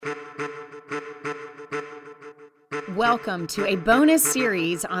Welcome to a bonus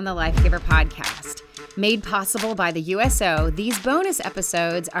series on the Life Giver podcast. Made possible by the USO, these bonus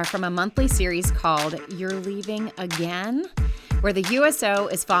episodes are from a monthly series called You're Leaving Again, where the USO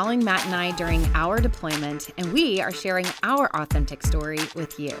is following Matt and I during our deployment, and we are sharing our authentic story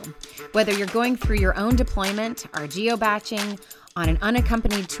with you. Whether you're going through your own deployment, are geobaching, on an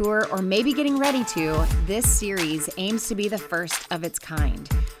unaccompanied tour, or maybe getting ready to, this series aims to be the first of its kind.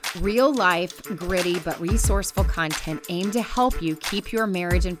 Real life, gritty, but resourceful content aimed to help you keep your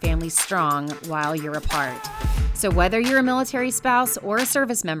marriage and family strong while you're apart. So whether you're a military spouse or a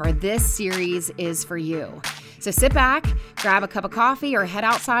service member, this series is for you. So sit back, grab a cup of coffee, or head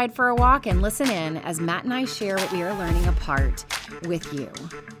outside for a walk and listen in as Matt and I share what we are learning apart with you.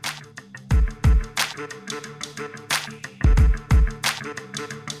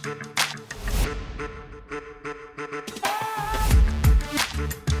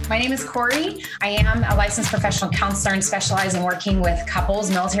 My name is Corey. I am a licensed professional counselor and specialize in working with couples,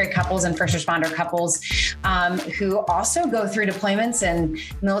 military couples and first responder couples who also go through deployments and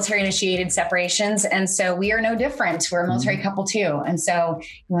military-initiated separations. And so we are no different. We're a military couple too. And so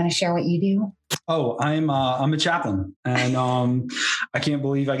you want to share what you do? Oh, I'm a chaplain, and I can't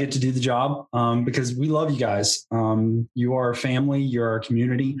believe I get to do the job because we love you guys. You are a family. You're our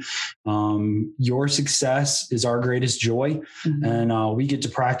community. Your success is our greatest joy, and we get to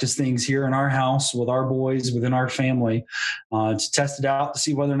practice things here in our house with our boys, within our family, to test it out to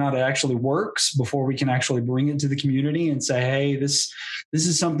see whether or not it actually works before we can actually bring it to the community and say, hey, this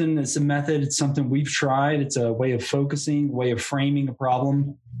is something. It's a method. It's something we've tried. It's a way of focusing, way of framing a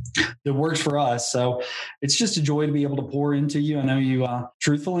problem that works for us. So it's just a joy to be able to pour into you. I know you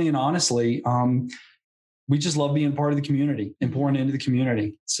truthfully and honestly, we just love being part of the community and pouring into the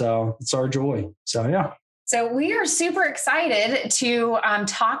community. So it's our joy. So, yeah. So we are super excited to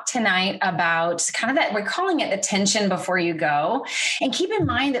talk tonight about kind of that, we're calling it the tension before you go. And keep in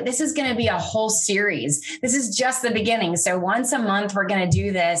mind that this is going to be a whole series. This is just the beginning. So once a month, we're going to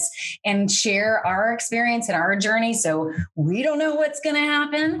do this and share our experience and our journey. So we don't know what's going to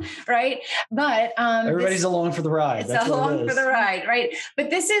happen, right? But everybody's along for the ride. It's along for the ride, right? But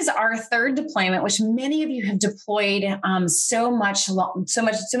this is our third deployment, which many of you have deployed so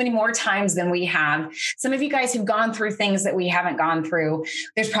many more times than we have. Some of you guys have gone through things that we haven't gone through.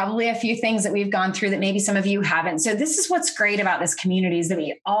 There's probably a few things that we've gone through that maybe some of you haven't. So this is what's great about this community, is that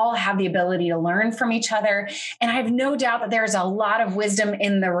we all have the ability to learn from each other. And I have no doubt that there's a lot of wisdom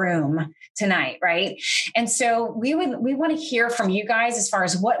in the room tonight, right? And so we want to hear from you guys as far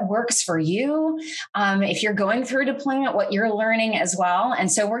as what works for you. If you're going through a deployment, what you're learning as well.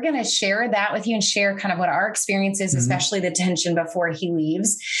 And so we're going to share that with you and share kind of what our experience is, especially the tension before he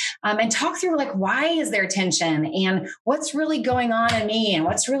leaves, and talk through like, why is there tension and what's really going on in me and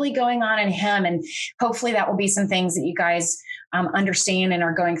what's really going on in him. And hopefully that will be some things that you guys understand and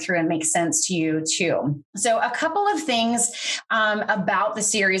are going through and make sense to you too. So a couple of things about the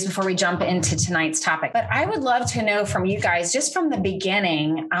series before we jump into tonight's topic. But I would love to know from you guys, just from the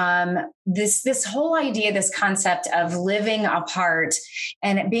beginning, this whole idea, this concept of living apart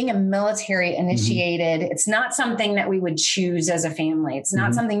and it being a military initiated, it's not something that we would choose as a family. It's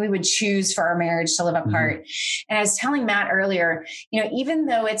not something we would choose for our marriage to live apart. And I was telling Matt earlier, even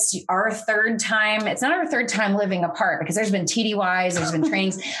though it's our third time, it's not our third time living apart because there's been TDYs, there's been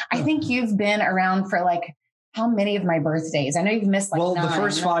trainings. I think you've been around for like how many of my birthdays? I know you've missed like 9. The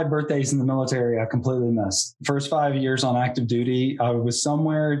first 5 birthdays in the military, I completely missed. The first 5 years on active duty, I was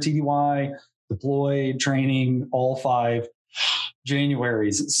somewhere, TDY, deployed, training, all 5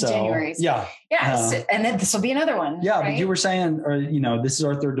 Januaries. So yeah. And then this will be another one. Yeah. Right? But you were saying, this is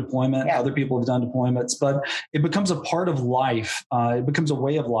our third deployment. Yeah. Other people have done deployments, but it becomes a part of life. It becomes a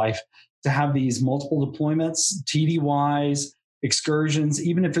way of life to have these multiple deployments, TDYs, excursions,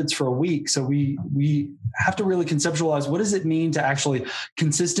 even if it's for a week. So we have to really conceptualize, what does it mean to actually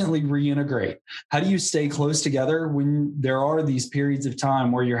consistently reintegrate? How do you stay close together when there are these periods of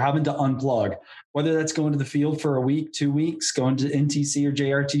time where you're having to unplug, whether that's going to the field for a week, 2 weeks, going to NTC or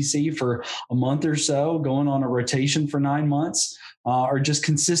JRTC for a month or so, going on a rotation for 9 months, or just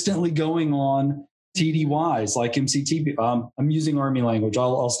consistently going on TDYs like MCT. I'm using Army language.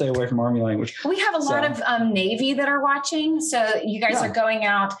 I'll stay away from Army language. We have a lot of Navy that are watching. So you guys are going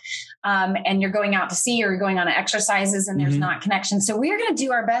out and you're going out to sea or you're going on exercises and there's not connection. So we are going to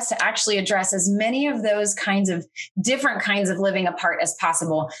do our best to actually address as many of those kinds of different kinds of living apart as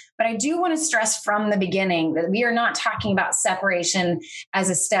possible. But I do want to stress from the beginning that we are not talking about separation as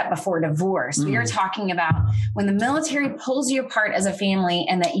a step before divorce. We are talking about when the military pulls you apart as a family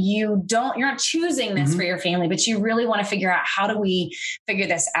and that you're not choosing choosing this for your family, but you really want to figure out, how do we figure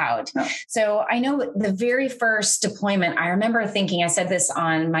this out? Yeah. So I know the very first deployment, I remember thinking, I said this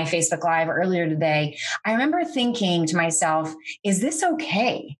on my Facebook Live earlier today. I remember thinking to myself, is this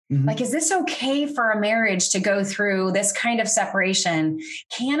okay? Like, is this okay for a marriage to go through this kind of separation?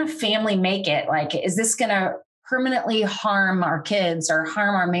 Can a family make it? Like, is this going to permanently harm our kids or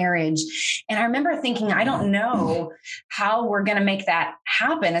harm our marriage? And I remember thinking, I don't know how we're going to make that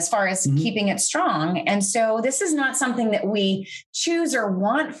happen as far as keeping it strong. And so this is not something that we choose or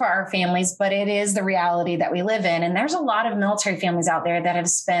want for our families, but it is the reality that we live in. And there's a lot of military families out there that have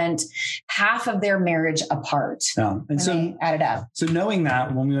spent half of their marriage apart. Yeah. And so they add it up. So knowing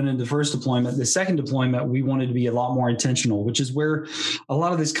that, when we went into the first deployment, the second deployment, we wanted to be a lot more intentional, which is where a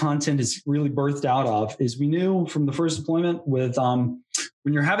lot of this content is really birthed out of. Is we knew from the first deployment with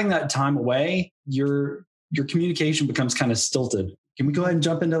when you're having that time away, your communication becomes kind of stilted. Can we go ahead and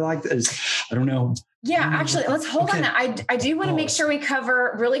jump into like this? I don't know. Yeah, actually, let's hold on. I do want to make sure we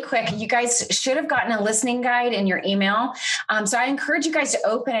cover really quick. You guys should have gotten a listening guide in your email. So I encourage you guys to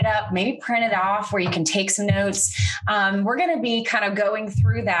open it up, maybe print it off where you can take some notes. We're going to be kind of going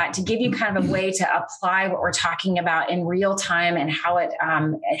through that to give you kind of a way to apply what we're talking about in real time and how it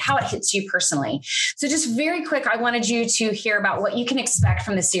hits you personally. So just very quick, I wanted you to hear about what you can expect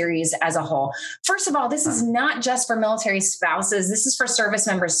from the series as a whole. First of all, this is not just for military spouses. This is for service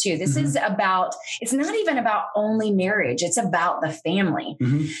members too. This is about, it's not even about only marriage. It's about the family.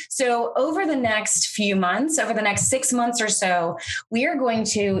 So over the next few months, over the next 6 months or so, we are going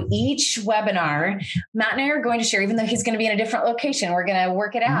to each webinar, Matt and I are going to share, even though he's going to be in a different location, we're going to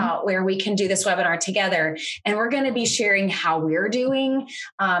work it out where we can do this webinar together. And we're going to be sharing how we're doing,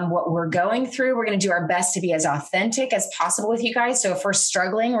 what we're going through. We're going to do our best to be as authentic as possible with you guys. So if we're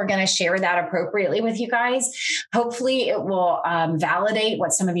struggling, we're going to share that appropriately with you guys. Hopefully it will validate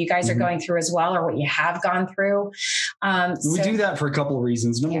what some of you guys are going through as well, or what you have gone through. We do that for a couple of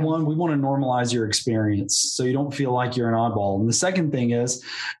reasons. Number one, we want to normalize your experience so you don't feel like you're an oddball. And the second thing is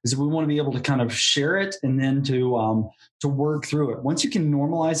we want to be able to kind of share it and then to work through it. Once you can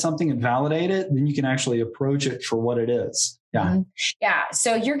normalize something and validate it, then you can actually approach it for what it is. Yeah. Yeah.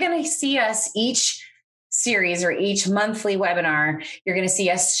 So you're going to see us each series or each monthly webinar, you're going to see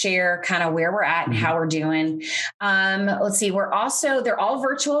us share kind of where we're at and how we're doing. Let's see. They're all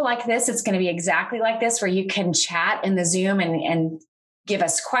virtual like this. It's going to be exactly like this, where you can chat in the Zoom and give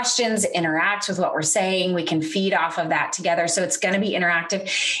us questions, interact with what we're saying. We can feed off of that together. So it's going to be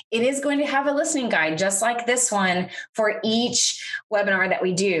interactive. It is going to have a listening guide, just like this one, for each webinar that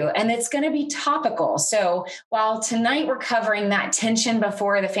we do. And it's going to be topical. So while tonight we're covering that tension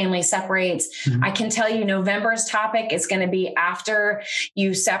before the family separates, I can tell you November's topic is going to be after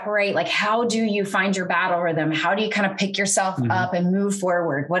you separate. Like, how do you find your battle rhythm? How do you kind of pick yourself up and move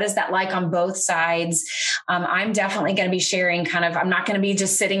forward? What is that like on both sides? I'm definitely going to be sharing I'm not going to be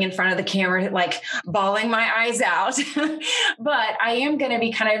just sitting in front of the camera, like bawling my eyes out, but I am going to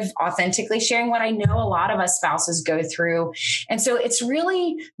be kind of authentically sharing what I know a lot of us spouses go through. And so it's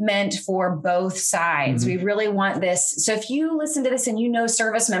really meant for both sides. We really want this. So if you listen to this and you know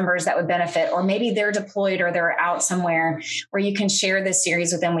service members that would benefit, or maybe they're deployed or they're out somewhere where you can share this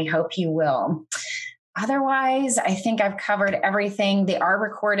series with them, we hope you will. Otherwise, I think I've covered everything. They are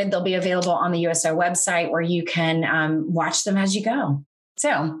recorded. They'll be available on the USO website where you can watch them as you go.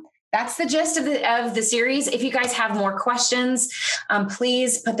 So that's the gist of the series. If you guys have more questions,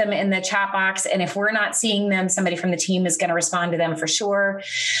 please put them in the chat box. And if we're not seeing them, somebody from the team is going to respond to them for sure.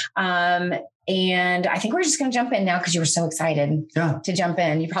 And I think we're just going to jump in now because you were so excited to jump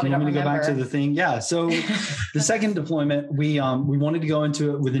in. You probably don't remember. Go back to the thing. Yeah. So the second deployment, we wanted to go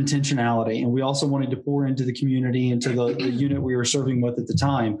into it with intentionality, and we also wanted to pour into the community, into the unit we were serving with at the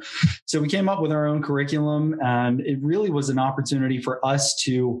time. So we came up with our own curriculum, and it really was an opportunity for us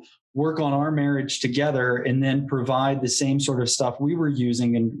to work on our marriage together and then provide the same sort of stuff we were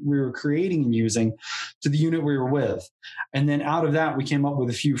using and we were creating and using to the unit we were with. And then out of that, we came up with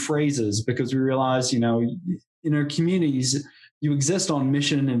a few phrases because we realized, in our communities, you exist on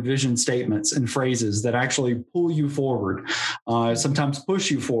mission and vision statements and phrases that actually pull you forward, sometimes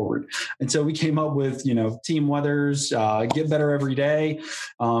push you forward. And so we came up with, Team Weathers, get better every day.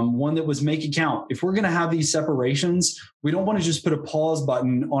 One that was make it count. If we're going to have these separations, we don't want to just put a pause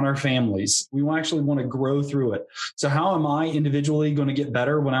button on our families. We actually want to grow through it. So how am I individually going to get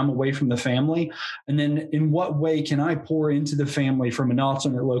better when I'm away from the family? And then in what way can I pour into the family from an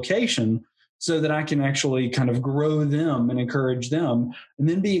alternate location so that I can actually kind of grow them and encourage them, and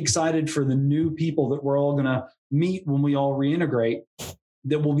then be excited for the new people that we're all going to meet when we all reintegrate,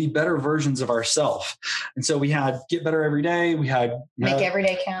 that will be better versions of ourselves. And so we had Get Better Every Day. We had Make Every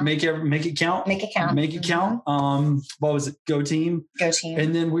Day Count. Make it count. Make it count. Make it count. What was it? Go Team. Go Team.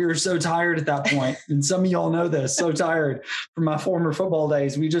 And then we were so tired at that point. And some of y'all know this, so tired from my former football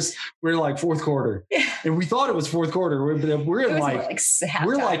days. We're like fourth quarter. And we thought it was fourth quarter. We're in like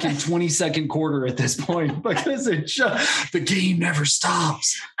we're like in 22nd quarter at this point because the game never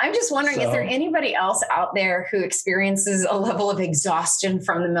stops. I'm just wondering, is there anybody else out there who experiences a level of exhaustion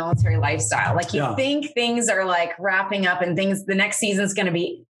from the military lifestyle? Like you think things are like wrapping up and the next season's going to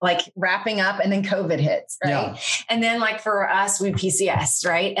be like wrapping up and then COVID hits, right? Yeah. And then like for us, we PCS,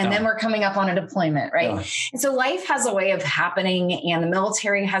 right? And then we're coming up on a deployment, right? Yeah. And so life has a way of happening and the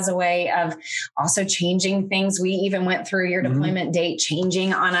military has a way of also changing things. We even went through your deployment date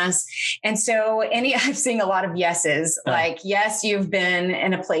changing on us. And so I'm seeing a lot of yeses, like, yes, you've been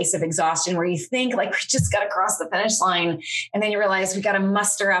in a place of exhaustion where you think like, we just got to cross the finish line. And then you realize we got to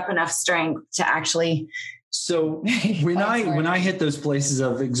muster up enough strength to actually. So when I hit those places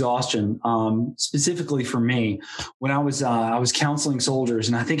of exhaustion, specifically for me, when I was counseling soldiers,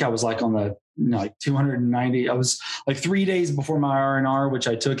 and I think I was like on the like 290, I was like 3 days before my R&R, which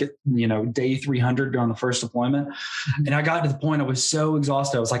I took it, day 300 on the first deployment. And I got to the point I was so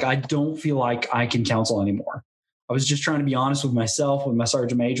exhausted. I was like, I don't feel like I can counsel anymore. I was just trying to be honest with myself, with my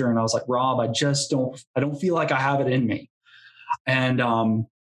sergeant major. And I was like, Rob, I don't feel like I have it in me. And,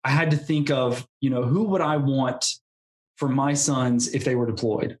 I had to think of, who would I want for my sons if they were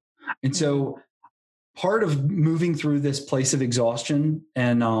deployed? And so part of moving through this place of exhaustion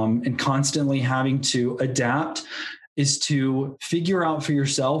and constantly having to adapt is to figure out for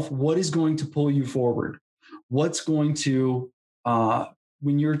yourself what is going to pull you forward. What's going to,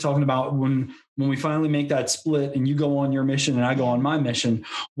 when you're talking about when we finally make that split and you go on your mission and I go on my mission,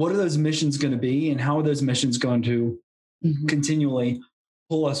 what are those missions going to be and how are those missions going to continually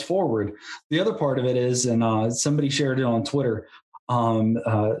pull us forward? The other part of it is, and somebody shared it on Twitter,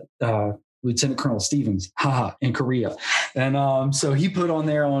 Lieutenant Colonel Stevens, in Korea. And so he put on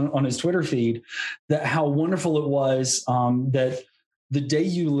there on his Twitter feed that how wonderful it was that the day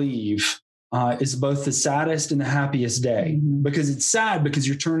you leave is both the saddest and the happiest day, because it's sad because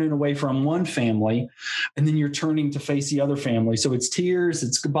you're turning away from one family and then you're turning to face the other family. So it's tears,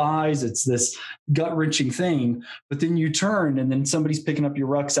 it's goodbyes, it's this gut-wrenching thing. But then you turn and then somebody's picking up your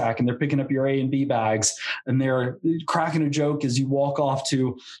rucksack and they're picking up your A and B bags and they're cracking a joke as you walk off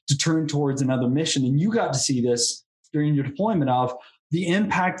to turn towards another mission. And you got to see this during your deployment of the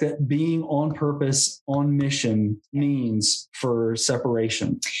impact that being on purpose, on mission means for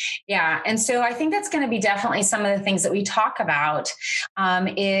separation. Yeah. And so I think that's going to be definitely some of the things that we talk about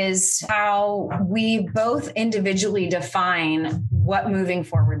is how we both individually define what moving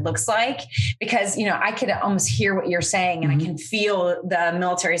forward looks like, because, I could almost hear what you're saying and I can feel the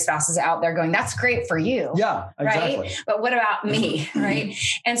military spouses out there going, that's great for you. Yeah, exactly. Right. But what about me? Right.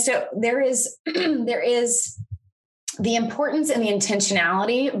 And so there is the importance and the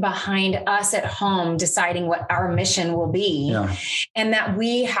intentionality behind us at home deciding what our mission will be, and that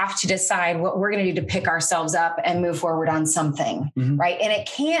we have to decide what we're going to do to pick ourselves up and move forward on something, right? And it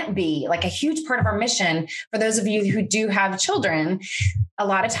can't be like a huge part of our mission. For those of you who do have children, a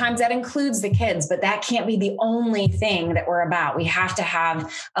lot of times that includes the kids, but that can't be the only thing that we're about. We have to have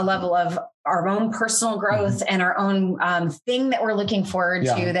a level of our own personal growth and our own thing that we're looking forward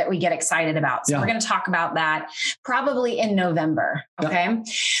to that we get excited about. So we're going to talk about that probably in November. Okay.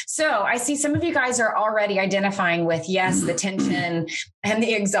 So I see some of you guys are already identifying with, yes, the tension and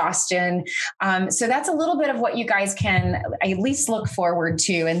the exhaustion. So that's a little bit of what you guys can at least look forward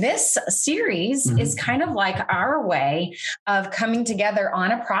to. And this series is kind of like our way of coming together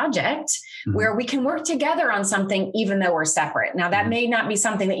on a project where we can work together on something, even though we're separate. Now, that may not be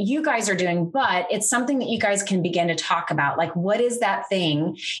something that you guys are doing, but it's something that you guys can begin to talk about. Like, what is that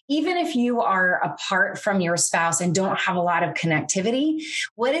thing? Even if you are apart from your spouse and don't have a lot of connectivity,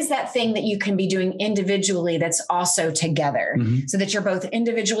 what is that thing that you can be doing individually that's also together so that you're both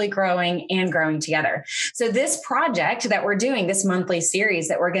individually growing and growing together? So this project that we're doing, this monthly series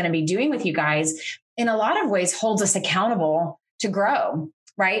that we're going to be doing with you guys, in a lot of ways holds us accountable to grow.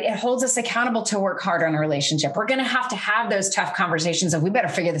 Right? It holds us accountable to work harder on a relationship. We're going to have those tough conversations of, we better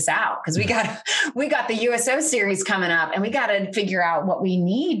figure this out because we got the USO series coming up and we got to figure out what we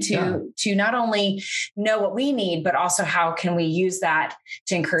need to not only know what we need, but also how can we use that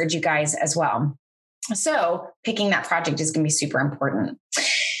to encourage you guys as well. So picking that project is going to be super important.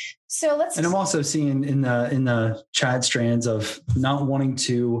 So and I'm also seeing in the chat strands of not wanting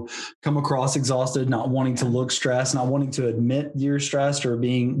to come across exhausted, not wanting to look stressed, not wanting to admit you're stressed or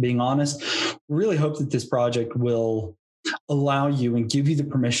being honest. We really hope that this project will allow you and give you the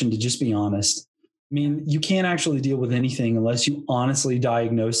permission to just be honest. I mean, you can't actually deal with anything unless you honestly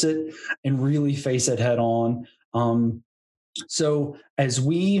diagnose it and really face it head on. So as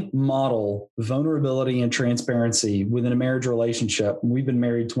we model vulnerability and transparency within a marriage relationship, we've been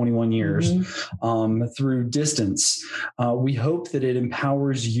married 21 years, through distance, we hope that it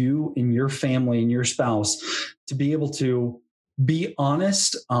empowers you and your family and your spouse to be able to be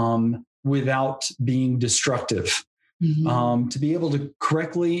honest without being destructive. To be able to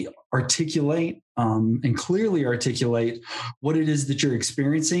correctly articulate and clearly articulate what it is that you're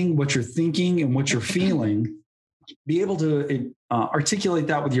experiencing, what you're thinking, and what you're feeling. Be able to articulate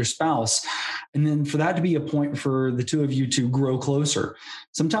that with your spouse. And then for that to be a point for the two of you to grow closer.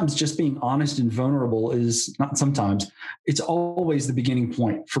 Sometimes just being honest and vulnerable is not sometimes, it's always the beginning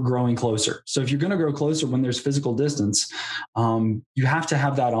point for growing closer. So if you're going to grow closer when there's physical distance, you have to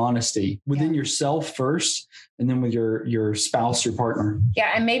have that honesty within yourself first, and then with your spouse, your partner.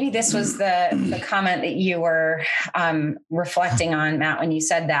 Yeah. And maybe this was the comment that you were reflecting on, Matt, when you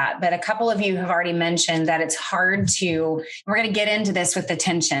said that, but a couple of you have already mentioned that it's hard to, we're going to get into this with the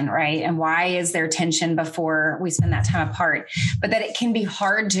tension, right? And why is there tension before we spend that time apart? But that it can be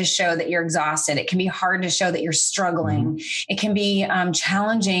hard to show that you're exhausted. It can be hard to show that you're struggling. It can be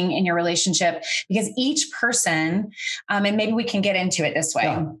challenging in your relationship because each person, and maybe we can get into it this way.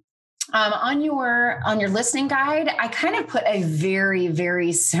 Yeah. On your listening guide, I kind of put a very,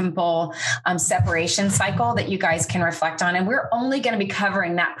 very simple separation cycle that you guys can reflect on. And we're only going to be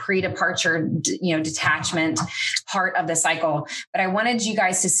covering that pre-departure, detachment part of the cycle. But I wanted you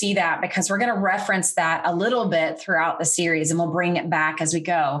guys to see that because we're going to reference that a little bit throughout the series and we'll bring it back as we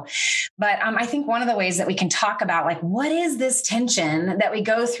go. But I think one of the ways that we can talk about, like, what is this tension that we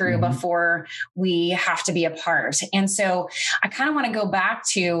go through before we have to be apart? And so I kind of want to go back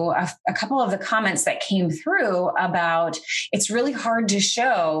to a couple of the comments that came through about it's really hard to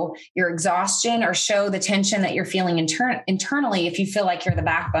show your exhaustion or show the tension that you're feeling internally if you feel like you're the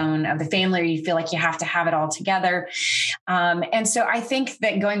backbone of the family or you feel like you have to have it all together. And so I think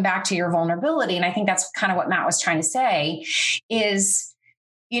that going back to your vulnerability, and I think that's kind of what Matt was trying to say, is,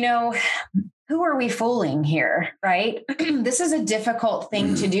 who are we fooling here, right? This is a difficult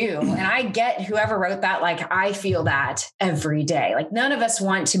thing to do. And I get whoever wrote that, like, I feel that every day. Like, none of us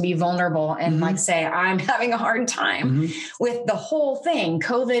want to be vulnerable and like say, I'm having a hard time with the whole thing,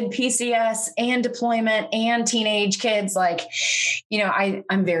 COVID, PCS, and deployment and teenage kids. Like,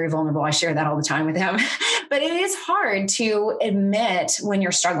 I'm very vulnerable. I share that all the time with him, but it is hard to admit when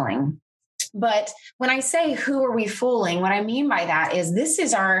you're struggling. But when I say, who are we fooling? What I mean by that is this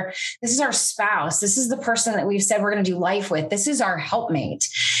is our spouse. This is the person that we've said we're going to do life with. This is our helpmate.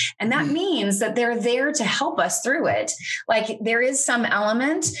 And that means that they're there to help us through it. Like, there is some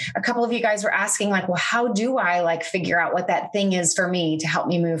element. A couple of you guys were asking, like, well, how do I figure out what that thing is for me to help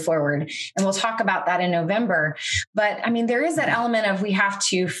me move forward? And we'll talk about that in November. But I mean, there is that element of we have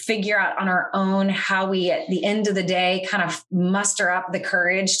to figure out on our own how we, at the end of the day, kind of muster up the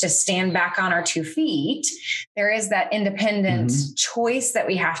courage to stand back on our 2 feet. There is that independent choice that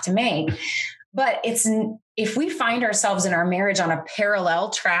we have to make. But if we find ourselves in our marriage on a parallel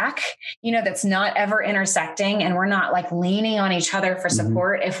track, that's not ever intersecting, and we're not leaning on each other for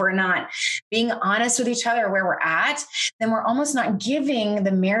support, if we're not being honest with each other where we're at, then we're almost not giving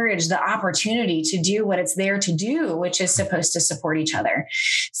the marriage the opportunity to do what it's there to do, which is supposed to support each other.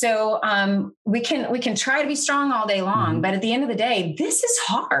 So we can try to be strong all day long, but at the end of the day, this is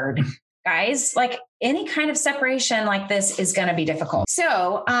hard. Guys, any kind of separation like this is going to be difficult.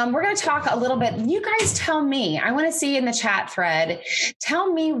 So we're going to talk a little bit. You guys tell me, I want to see in the chat thread,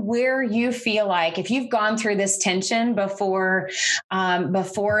 tell me where you feel like, if you've gone through this tension before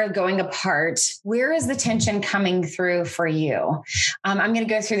going apart, where is the tension coming through for you? I'm going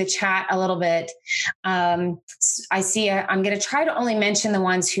to go through the chat a little bit. I'm going to try to only mention the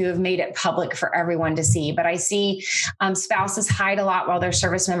ones who have made it public for everyone to see, but I see spouses hide a lot while their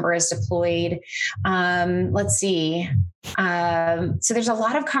service member is deployed. Let's see. So there's a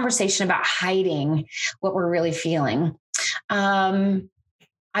lot of conversation about hiding what we're really feeling.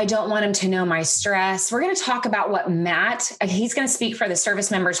 I don't want him to know my stress. We're going to talk about what Matt, he's going to speak for the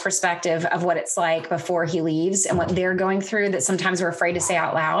service member's perspective of what it's like before he leaves and what they're going through that sometimes we're afraid to say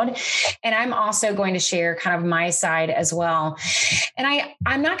out loud. And I'm also going to share kind of my side as well. And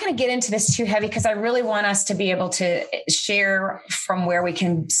I'm not going to get into this too heavy because I really want us to be able to share from where we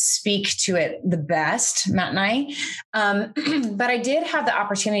can speak to it the best, Matt and I. But I did have the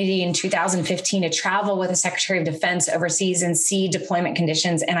opportunity in 2015 to travel with the Secretary of Defense overseas and see deployment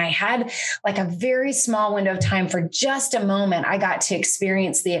conditions emotions. And I had like a very small window of time for just a moment. I got to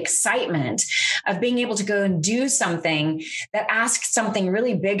experience the excitement of being able to go and do something that asked something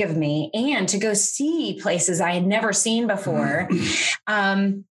really big of me and to go see places I had never seen before.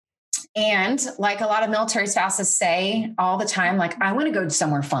 And like a lot of military spouses say all the time, like, I want to go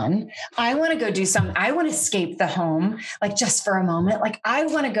somewhere fun. I want to go do I want to escape the home, like just for a moment. Like I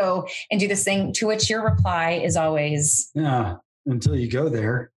want to go and do this thing, to which your reply is always, yeah, until you go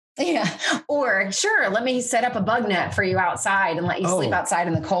there. Yeah. Or sure, let me set up a bug net for you outside and let you sleep outside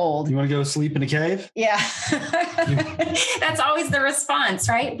in the cold. You want to go sleep in a cave? Yeah. That's always the response,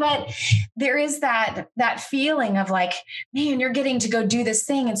 right? But there is that feeling of like, man, you're getting to go do this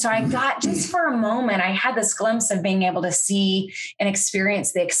thing. And so I got, just for a moment, I had this glimpse of being able to see and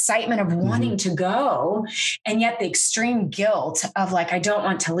experience the excitement of wanting to go, and yet the extreme guilt of like, I don't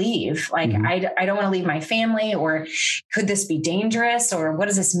want to leave. Like, I don't want to leave my family, or could this be dangerous? Or what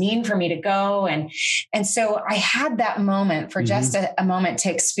does this mean for me to go? And so I had that moment for just a moment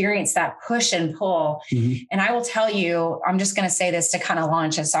to experience that push and pull. And I will tell you, I'm just going to say this to kind of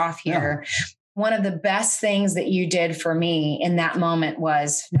launch us off here. Yeah. One of the best things that you did for me in that moment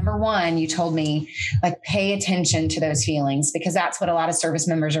was, number one, you told me, like, pay attention to those feelings, because that's what a lot of service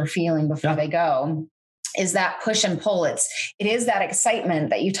members are feeling before they go. Is that push and pull. It is that excitement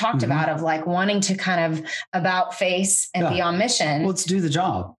that you talked about, of like wanting to kind of about face and be on mission. Let's do the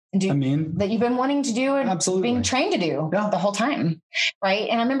job. That you've been wanting to do and being trained to do the whole time. Right.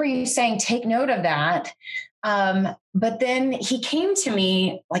 And I remember you saying, take note of that. But then he came to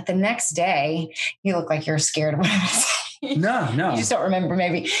me like the next day. You look like you're scared of what I was saying. No. You just don't remember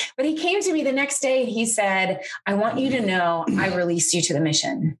maybe. But he came to me the next day. He said, I want you to know I released you to the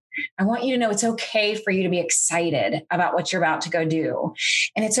mission. I want you to know it's okay for you to be excited about what you're about to go do.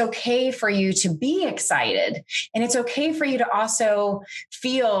 And it's okay for you to be excited. And it's okay for you to also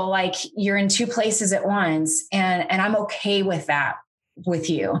feel like you're in two places at once. And I'm okay with that with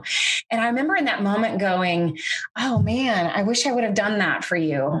you. And I remember in that moment going, oh man, I wish I would have done that for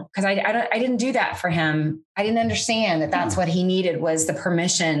you. Because I didn't do that for him. I didn't understand that that's what he needed, was the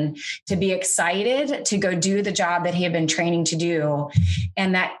permission to be excited to go do the job that he had been training to do.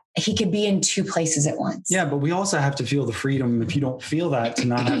 And that he could be in two places at once. Yeah. But we also have to feel the freedom, if you don't feel that, to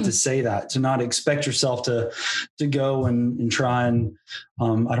not have to say that, to not expect yourself to go and try and, I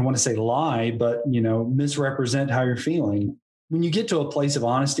don't want to say lie, but, misrepresent how you're feeling. When you get to a place of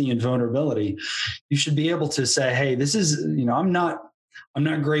honesty and vulnerability, you should be able to say, hey, this is, I'm not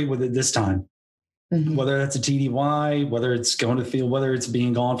great with it this time. Whether that's a TDY, whether it's going to the field, whether it's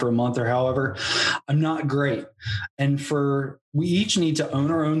being gone for a month or however, I'm not great. And we each need to own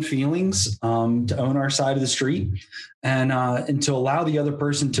our own feelings, to own our side of the street, and to allow the other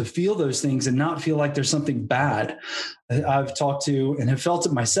person to feel those things and not feel like there's something bad. I've talked to and have felt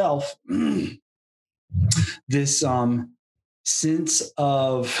it myself, this sense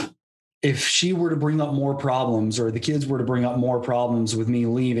of, if she were to bring up more problems, or the kids were to bring up more problems with me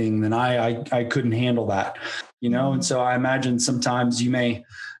leaving, then I couldn't handle that, And so I imagine sometimes you may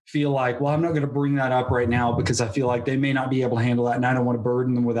feel like, well, I'm not going to bring that up right now because I feel like they may not be able to handle that, and I don't want to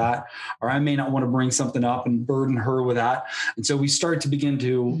burden them with that, or I may not want to bring something up and burden her with that. And so we start to begin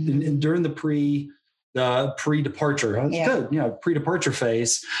to, during the pre-departure, pre-departure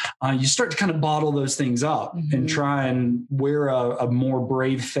phase, you start to kind of bottle those things up and try and wear a more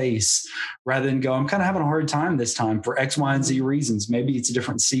brave face, rather than go, I'm kind of having a hard time this time for X, Y, and Z reasons. Maybe it's a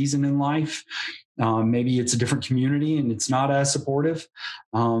different season in life. Maybe it's a different community and it's not as supportive.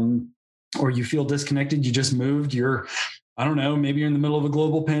 Or you feel disconnected. You just moved. I don't know, maybe you're in the middle of a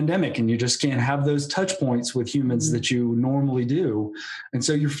global pandemic and you just can't have those touch points with humans that you normally do. And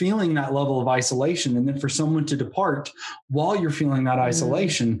so you're feeling that level of isolation. And then for someone to depart while you're feeling that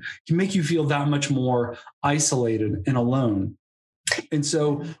isolation can make you feel that much more isolated and alone. And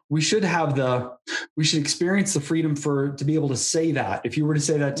so we should experience the freedom to be able to say that. If you were to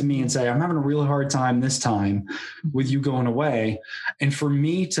say that to me and say, I'm having a really hard time this time with you going away, and for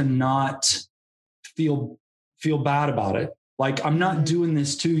me to not feel bad about it. Like, I'm not doing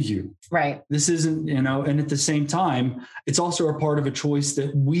this to you. Right. This isn't, and at the same time, it's also a part of a choice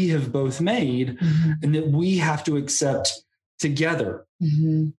that we have both made and that we have to accept together.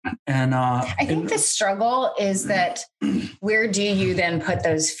 And I think the struggle is that where do you then put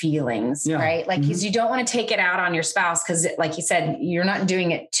those feelings, right? Like, because you don't want to take it out on your spouse, because like you said, you're not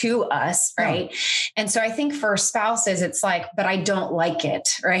doing it to us, right? Yeah. And so I think for spouses, it's like, but I don't like it,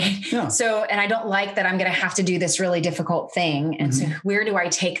 right? Yeah. So, and I don't like that I'm going to have to do this really difficult thing. And so where do I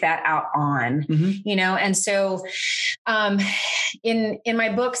take that out on, And so in my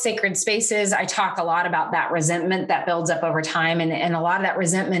book, Sacred Spaces, I talk a lot about that resentment that builds up over time. And a lot lot of that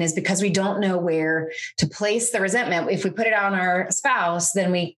resentment is because we don't know where to place the resentment. If we put it on our spouse,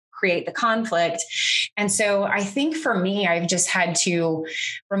 then we create the conflict. And so I think for me, I've just had to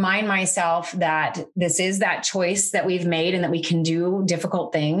remind myself that this is that choice that we've made and that we can do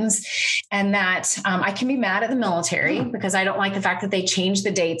difficult things. And that I can be mad at the military because I don't like the fact that they changed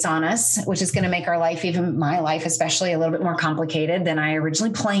the dates on us, which is going to make our life, even my life, especially a little bit more complicated than I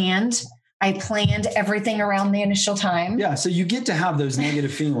originally planned. I planned everything around the initial time. Yeah. So you get to have those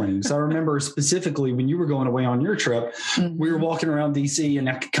negative feelings. I remember specifically when you were going away on your trip, we were walking around DC and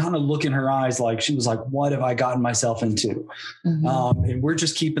I could kind of look in her eyes like she was like, what have I gotten myself into? And we're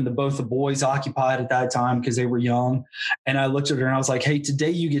just keeping both the boys occupied at that time because they were young. And I looked at her and I was like, hey, today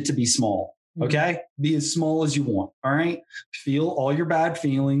you get to be small. Okay. Be as small as you want. All right. Feel all your bad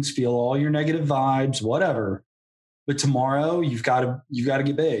feelings, feel all your negative vibes, whatever. But tomorrow you've got to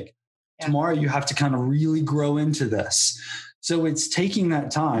get big. Tomorrow you have to kind of really grow into this. So it's taking that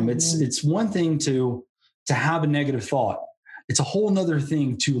time. It's one thing to have a negative thought. It's a whole nother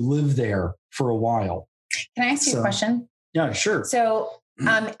thing to live there for a while. Can I ask you a question? Yeah, sure. So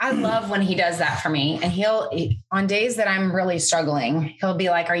I love when he does that for me. And on days that I'm really struggling, he'll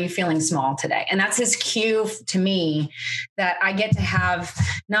be like, are you feeling small today? And that's his cue to me that I get to have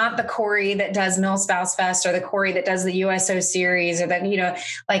not the Corey that does MilSpouse Fest or the Corey that does the USO series or that,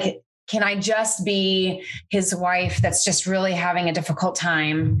 like, can I just be his wife that's just really having a difficult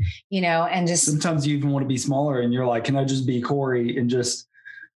time, and just sometimes you even want to be smaller and you're like, can I just be Corey and just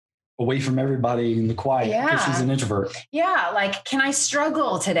away from everybody in the quiet because he's an introvert? Yeah. Like, can I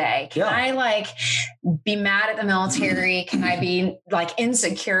struggle today? Can I be mad at the military? Can I be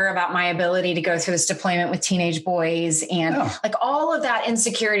insecure about my ability to go through this deployment with teenage boys and all of that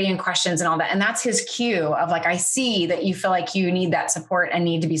insecurity and questions and all that. And that's his cue of I see that you feel like you need that support and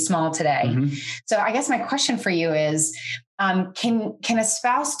need to be small today. So I guess my question for you is, can a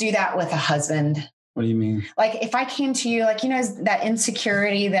spouse do that with a husband? What do you mean? If I came to you, that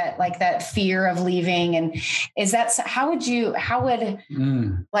insecurity, that fear of leaving, and how would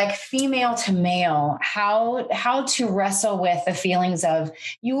female to male, how to wrestle with the feelings of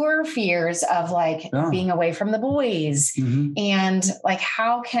your fears of being away from the boys and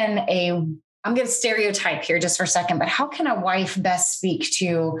how can I'm going to stereotype here just for a second, but how can a wife best speak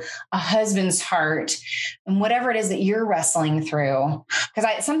to a husband's heart and whatever it is that you're wrestling through?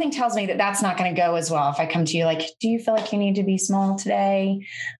 Because something tells me that that's not going to go as well if I come to you do you feel like you need to be small today?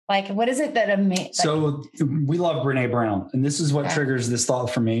 What is it that So we love Brene Brown, and this is what triggers this thought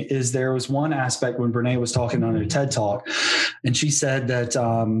for me. Is there was one aspect when Brene was talking on her TED Talk, and she said that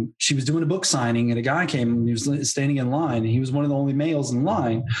she was doing a book signing, and a guy came and he was standing in line, and he was one of the only males in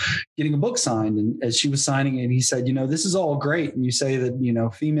line getting a book signed. And as she was signing it, he said, this is all great, and you say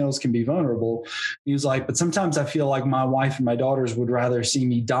that females can be vulnerable. He was like, but sometimes I feel like my wife and my daughters would rather see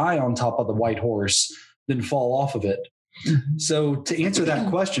me die on top of the white horse than fall off of it. So to answer that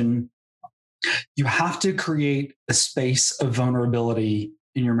question, you have to create a space of vulnerability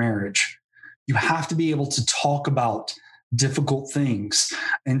in your marriage. You have to be able to talk about difficult things.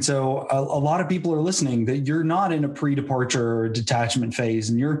 And so a lot of people are listening that you're not in a pre-departure or detachment phase,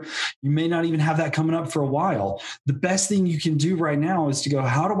 and you may not even have that coming up for a while. The best thing you can do right now is to go,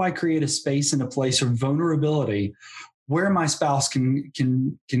 how do I create a space and a place of vulnerability where my spouse can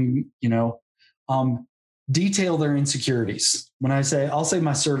detail their insecurities. When I'll say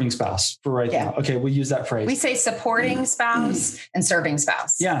my serving spouse for right now. Okay, we'll use that phrase. We say supporting spouse and serving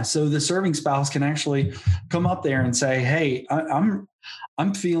spouse. Yeah. So the serving spouse can actually come up there and say, hey,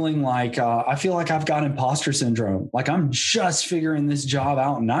 I'm feeling I feel like I've got imposter syndrome. I'm just figuring this job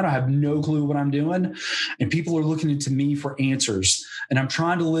out and I have no clue what I'm doing. And people are looking to me for answers. And I'm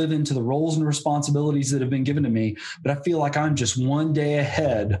trying to live into the roles and responsibilities that have been given to me. But I feel like I'm just one day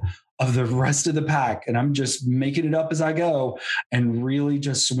ahead of the rest of the pack. And I'm just making it up as I go and really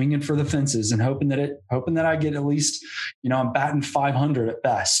just swinging for the fences and hoping that I get at least, I'm batting 500 at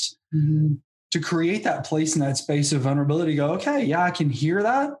best. To create that place in that space of vulnerability, go, okay, yeah, I can hear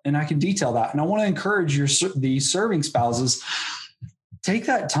that and I can detail that. And I want to encourage the serving spouses, take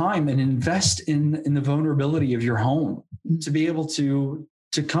that time and invest in the vulnerability of your home to be able to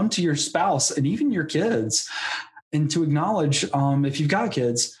come to your spouse and even your kids and to acknowledge, if you've got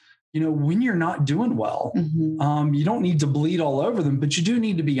kids, when you're not doing well, you don't need to bleed all over them, but you do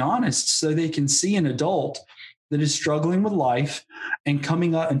need to be honest so they can see an adult that is struggling with life and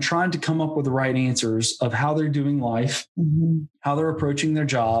coming up and trying to come up with the right answers of how they're doing life, how they're approaching their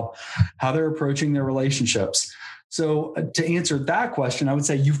job, how they're approaching their relationships. So to answer that question, I would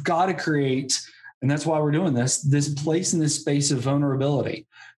say you've got to create, and that's why we're doing this place in this space of vulnerability.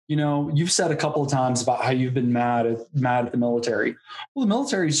 you've said a couple of times about how you've been mad at the military. Well, the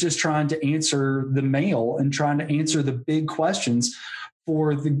military is just trying to answer the mail and trying to answer the big questions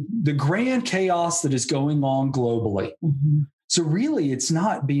for the grand chaos that is going on globally. Mm-hmm. So really, it's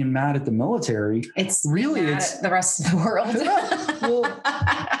not being mad at the military. It's the rest of the world. Well,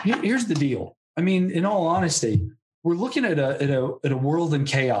 here's the deal. I mean, in all honesty, we're looking at a world in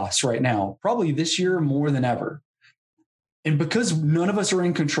chaos right now, probably this year more than ever. And because none of us are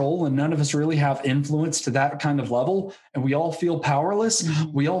in control and none of us really have influence to that kind of level, and we all feel powerless,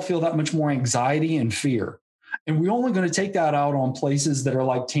 we all feel that much more anxiety and fear. And we're only going to take that out on places that are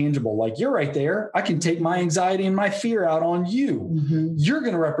like tangible, like you're right there. I can take my anxiety and my fear out on you. Mm-hmm. You're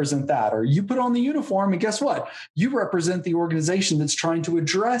going to represent that, or you put on the uniform and guess what? You represent the organization that's trying to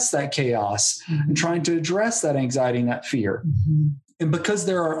address that chaos and trying to address that anxiety and that fear. Mm-hmm. And because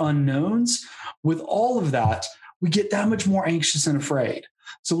there are unknowns with all of that, we get that much more anxious and afraid.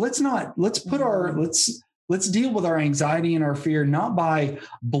 So let's deal with our anxiety and our fear, not by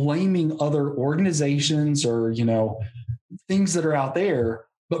blaming other organizations or, things that are out there,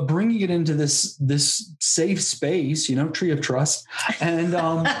 but bringing it into this safe space, tree of trust, and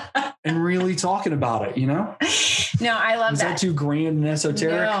really talking about it, No, I love that. Is that too grand and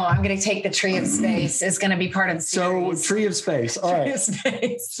esoteric? No, I'm going to take the tree of space. It's going to be part of the series. So tree of space. All right.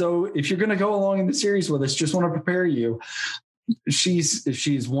 So if you're going to go along in the series with us, just want to prepare you.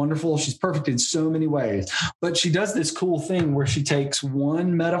 She's wonderful. She's perfect in so many ways, but she does this cool thing where she takes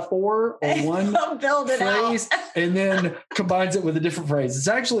one metaphor or one phrase and then combines it with a different phrase. It's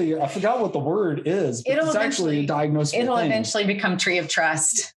actually, I forgot what the word is, but it's actually a diagnosable thing. It'll eventually become tree of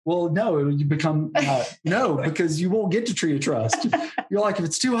trust. Well, no, you become, no, because you won't get to tree of trust. You're like, if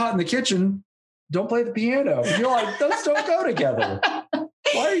it's too hot in the kitchen, don't play the piano. You're like, those don't go together.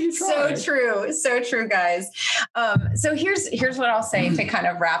 Why are you trying? So true, guys. So here's what I'll say to kind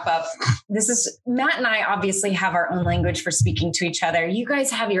of wrap up. This is Matt and I obviously have our own language for speaking to each other. You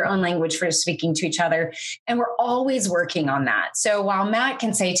guys have your own language for speaking to each other, and we're always working on that. So while Matt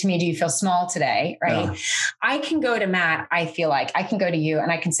can say to me, "Do you feel small today?" Right? Yeah. I can go to Matt. I feel like I can go to you,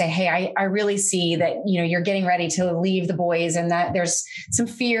 and I can say, "Hey, I really see that you're getting ready to leave the boys, and that there's some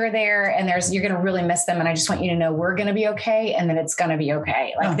fear there, and you're going to really miss them, and I just want you to know we're going to be okay, and that it's going to be okay."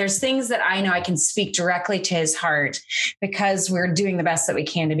 Like there's things that I know I can speak directly to his heart because we're doing the best that we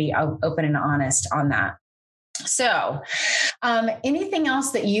can to be open and honest on that. So anything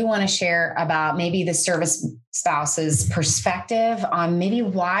else that you want to share about maybe the service spouse's perspective on maybe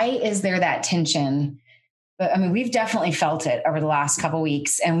why is there that tension? But I mean, we've definitely felt it over the last couple of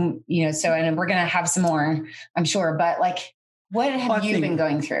weeks, and and we're going to have some more, I'm sure, but like, what have you been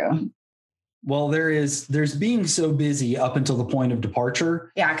going through? Well, there's being so busy up until the point of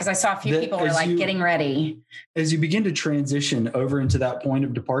departure. Yeah, because I saw a few people were like getting ready. As you begin to transition over into that point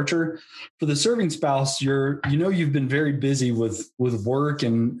of departure, for the serving spouse, you've been very busy with work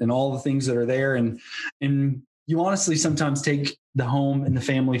and all the things that are there. And you honestly sometimes take the home and the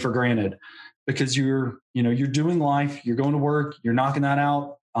family for granted because you're doing life, you're going to work, you're knocking that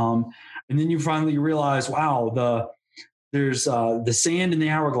out. And then you finally realize, wow, there's the sand in the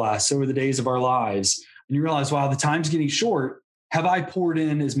hourglass over the days of our lives. And you realize, wow, the time's getting short. Have I poured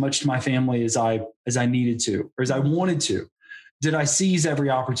in as much to my family as I needed to, or as I wanted to? Did I seize every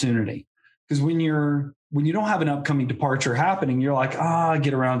opportunity? Because when you don't have an upcoming departure happening, you're like, I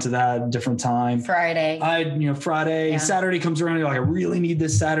get around to that different time. Friday. Friday, yeah. Saturday comes around. You're like, I really need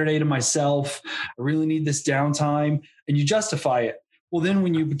this Saturday to myself. I really need this downtime. And you justify it. Well, then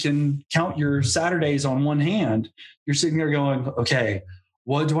when you can count your Saturdays on one hand, you're sitting there going, okay,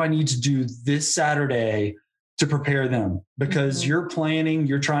 what do I need to do this Saturday to prepare them? Because you're planning,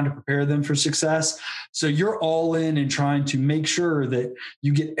 you're trying to prepare them for success. So you're all in and trying to make sure that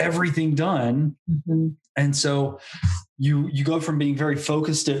you get everything done. Mm-hmm. And so you go from being very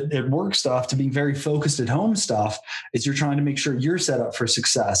focused at work stuff to being very focused at home stuff as you're trying to make sure you're set up for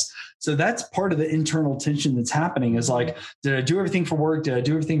success. So that's part of the internal tension that's happening is like, did I do everything for work? Did I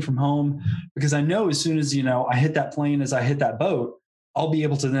do everything from home? Because I know as soon as, I hit that plane, as I hit that boat, I'll be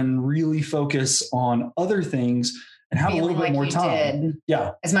able to then really focus on other things and have a little bit more time.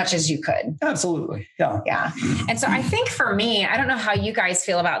 Yeah. As much as you could. Absolutely. Yeah. Yeah. And so I think for me, I don't know how you guys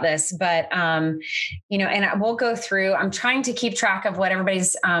feel about this, but, and we'll go through, I'm trying to keep track of what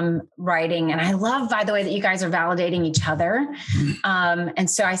everybody's writing. And I love, by the way, that you guys are validating each other. And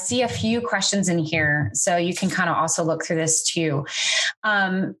so I see a few questions in here, so you can kind of also look through this too.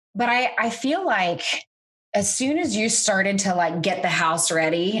 But I feel like as soon as you started to like get the house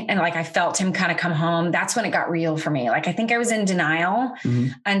ready and like I felt him kind of come home, that's when it got real for me. Like I think I was in denial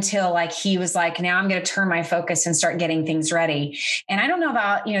until like he was like, now I'm going to turn my focus and start getting things ready. And I don't know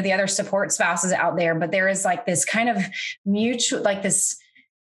about, you know, the other support spouses out there, but there is like this kind of mutual, like this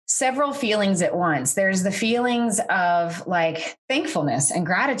several feelings at once. There's the feelings of like thankfulness and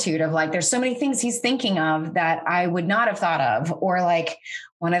gratitude of like, there's so many things he's thinking of that I would not have thought of, or like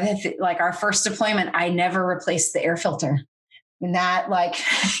one of the, like our first deployment, I never replaced the air filter. And that like,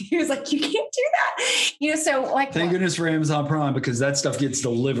 he was like, you can't do that. You know, so like, thank goodness for Amazon Prime, because that stuff gets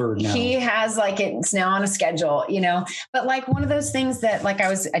delivered now. He has like, it's now on a schedule, you know, but like one of those things that like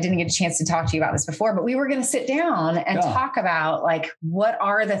I didn't get a chance to talk to you about this before, but we were going to sit down and talk about like, what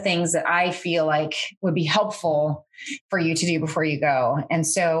are the things that I feel like would be helpful for you to do before you go. And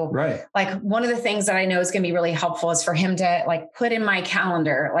so like one of the things that I know is going to be really helpful is for him to like put in my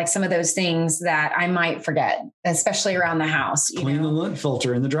calendar, like some of those things that I might forget, especially around the house. Clean the lint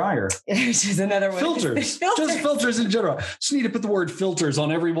filter in the dryer. There's just another one. Filters. Just filters in general. Just need to put the word filters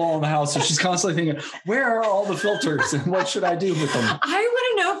on every wall in the house. So she's constantly thinking, where are all the filters and what should I do with them? I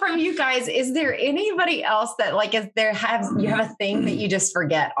want to know from you guys, is there anybody else that like, you have a thing that you just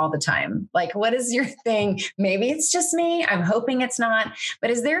forget all the time? Like, what is your thing? Maybe it's just me. I'm hoping it's not, but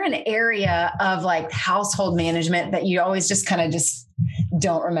is there an area of like household management that you always just kind of just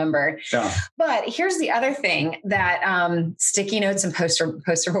don't remember? Yeah. But here's the other thing that sticky notes and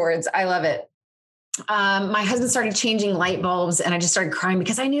poster boards. I love it. My husband started changing light bulbs and I just started crying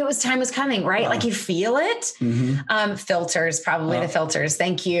because I knew time was coming, right? Like you feel it. Filters, probably the filters.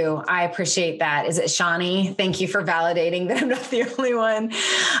 Thank you. I appreciate that. Is it Shawnee? Thank you for validating that I'm not the only one.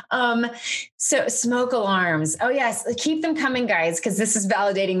 So smoke alarms. Oh yes. Keep them coming, guys. Cause this is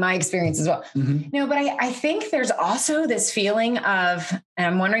validating my experience as well. No, but I think there's also this feeling of, and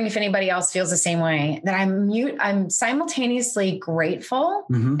I'm wondering if anybody else feels the same way, that I'm simultaneously grateful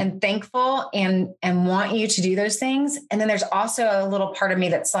and thankful and want you to do those things. And then there's also a little part of me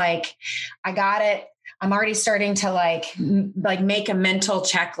that's like, I got it. I'm already starting to like make a mental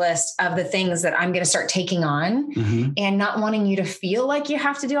checklist of the things that I'm going to start taking on and not wanting you to feel like you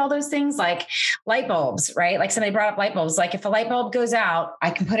have to do all those things, like light bulbs, right? Like somebody brought up light bulbs. Like if a light bulb goes out, I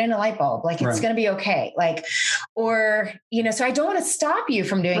can put in a light bulb, like it's going to be okay. Like, or, you know, so I don't want to stop you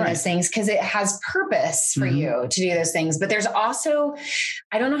from doing those things because it has purpose for you to do those things. But there's also,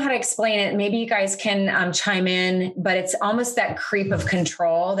 I don't know how to explain it. Maybe you guys can chime in, but it's almost that creep of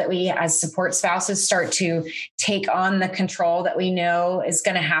control that we as support spouses start to take on the control that we know is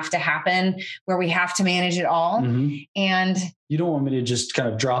going to have to happen, where we have to manage it all. And you don't want me to just kind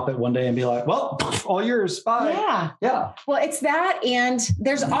of drop it one day and be like, well, all yours. Bye. Yeah. Well, it's that. And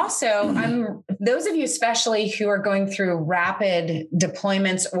there's also, those of you, especially who are going through rapid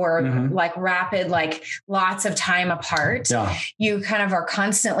deployments or like rapid, like lots of time apart, you kind of are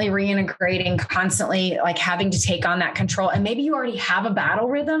constantly reintegrating, constantly like having to take on that control. And maybe you already have a battle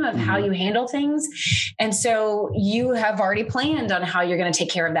rhythm of how you handle things. And so you have already planned on how you're going to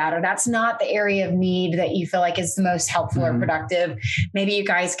take care of that, or that's not the area of need that you feel like is the most helpful or productive. Maybe you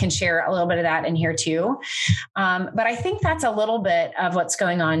guys can share a little bit of that in here too. But I think that's a little bit of what's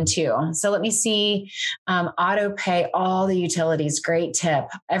going on too. So let me see. Auto pay all the utilities. Great tip.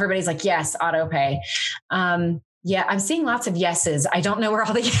 Everybody's like, yes, auto pay. Yeah, I'm seeing lots of yeses. I don't know where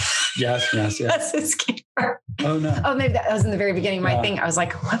all the yeses came from. Oh no. Oh, maybe that was in the very beginning of my thing. I was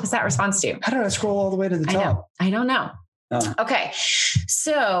like, what was that response to? How did I scroll all the way to the top? I don't know. Okay.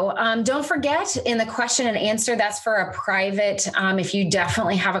 So don't forget, in the question and answer, that's for a private. If you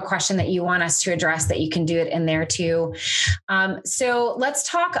definitely have a question that you want us to address, that you can do it in there too. So let's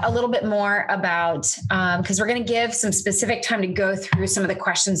talk a little bit more about, because we're going to give some specific time to go through some of the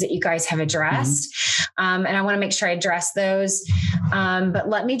questions that you guys have addressed. And I want to make sure I address those. But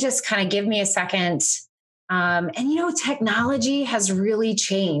let me just kind of give me a second. And, you know, technology has really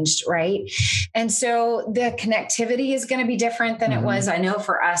changed, right? And so the connectivity is going to be different than it was, I know,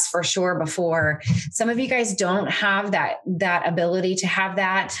 for us, for sure, before. Some of you guys don't have that ability to have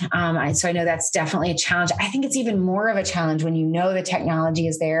that. So I know that's definitely a challenge. I think it's even more of a challenge when you know the technology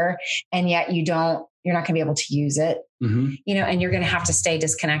is there and yet you're not going to be able to use it, you know, and you're going to have to stay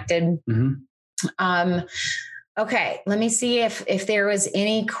disconnected. Okay, let me see if there was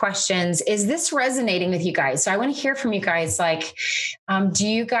any questions. Is this resonating with you guys? So I want to hear from you guys. Like, do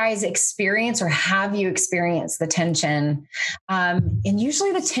you guys experience or have you experienced the tension? And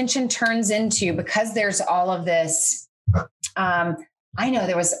usually the tension turns into, because there's all of this. I know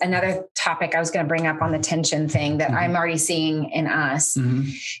there was another topic I was going to bring up on the tension thing that I'm already seeing in us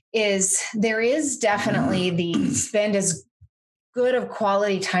is there is definitely the spend good of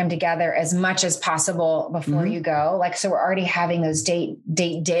quality time together as much as possible before you go. Like, so we're already having those date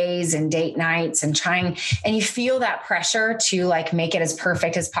days and date nights and and you feel that pressure to like make it as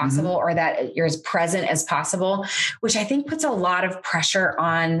perfect as possible or that you're as present as possible, which I think puts a lot of pressure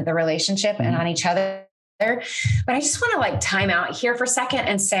on the relationship and on each other. But I just want to like time out here for a second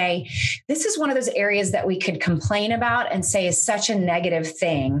and say, this is one of those areas that we could complain about and say is such a negative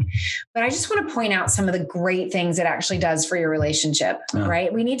thing. But I just want to point out some of the great things it actually does for your relationship,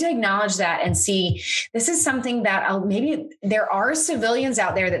 right? We need to acknowledge that and see this is something that maybe there are civilians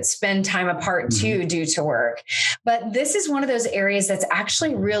out there that spend time apart too due to work. But this is one of those areas that's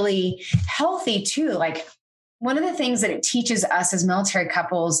actually really healthy too. Like, one of the things that it teaches us as military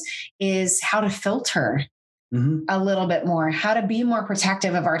couples is how to filter a little bit more, how to be more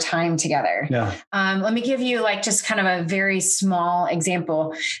protective of our time together. Yeah. Let me give you like just kind of a very small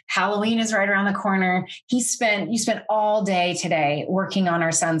example. Halloween is right around the corner. You spent all day today working on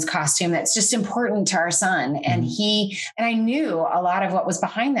our son's costume. That's just important to our son. And I knew a lot of what was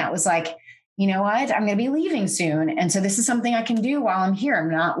behind that was like, you know what, I'm going to be leaving soon. And so this is something I can do while I'm here. I'm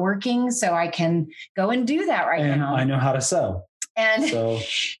not working, so I can go and do that now. I know how to sew.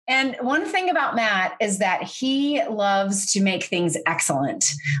 And one thing about Matt is that he loves to make things excellent.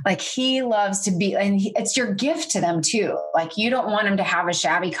 Like he loves to be, and it's your gift to them too. Like you don't want him to have a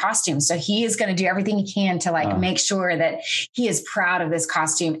shabby costume. So he is going to do everything he can to like make sure that he is proud of this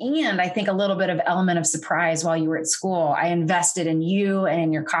costume. And I think a little bit of element of surprise while you were at school, I invested in you and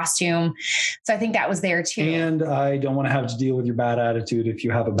in your costume. So I think that was there too. And I don't want to have to deal with your bad attitude if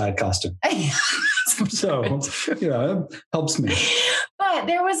you have a bad costume. So, it helps me. But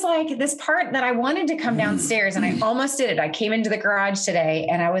there was like this part that I wanted to come downstairs and I almost did it. I came into the garage today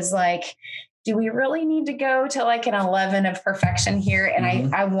and I was like, do we really need to go to like an 11 of perfection here?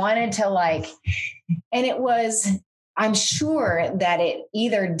 And I wanted to like, and it was, I'm sure that it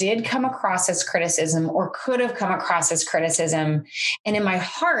either did come across as criticism or could have come across as criticism. And in my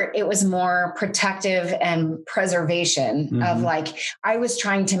heart, it was more protective and preservation of like, I was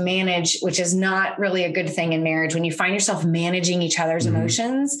trying to manage, which is not really a good thing in marriage. When you find yourself managing each other's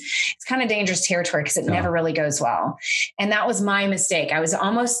emotions, it's kind of dangerous territory because it never really goes well. And that was my mistake. I was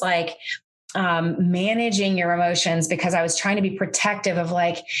almost like, managing your emotions because I was trying to be protective of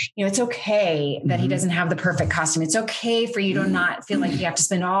like, it's okay that he doesn't have the perfect costume. It's okay for you to not feel like you have to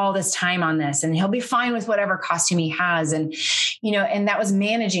spend all this time on this and he'll be fine with whatever costume he has. And, and that was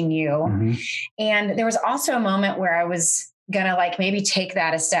managing you. And there was also a moment where I was gonna like maybe take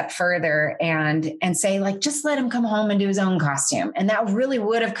that a step further and say like, just let him come home and do his own costume. And that really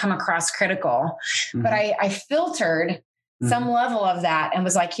would have come across critical, but I filtered some level of that and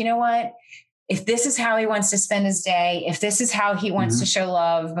was like, you know what? If this is how he wants to spend his day, if this is how he wants to show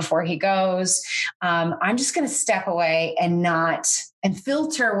love before he goes, I'm just going to step away and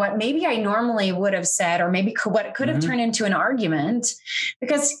filter what maybe I normally would have said, or maybe what could have turned into an argument,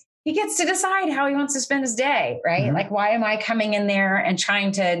 because he gets to decide how he wants to spend his day, right? Like, why am I coming in there and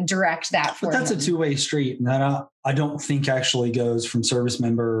trying to direct that for him? That's a two-way street. And that I don't think actually goes from service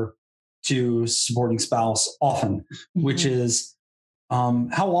member to supporting spouse often, which is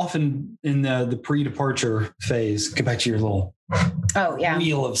how often in the pre-departure phase, get back to your little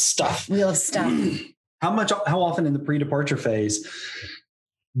wheel of stuff. How often in the pre-departure phase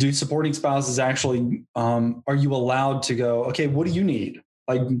do supporting spouses actually, are you allowed to go, okay, what do you need?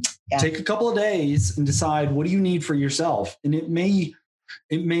 Like take a couple of days and decide, what do you need for yourself? And it may,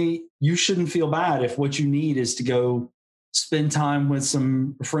 you shouldn't feel bad if what you need is to go spend time with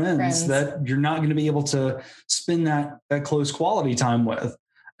some friends that you're not going to be able to spend that close quality time with,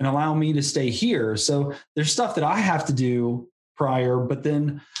 and allow me to stay here. So there's stuff that I have to do prior, but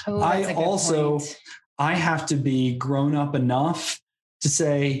then I have to be grown up enough to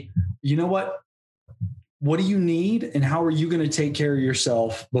say, you know what do you need and how are you going to take care of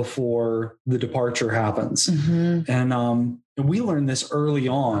yourself before the departure happens? And we learned this early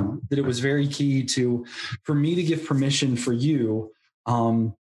on, that it was very key for me to give permission for you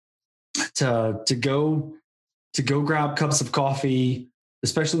to go grab cups of coffee,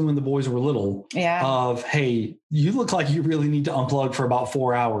 especially when the boys were little, of, hey, you look like you really need to unplug for about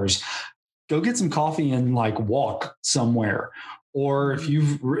 4 hours. Go get some coffee and like walk somewhere. Or if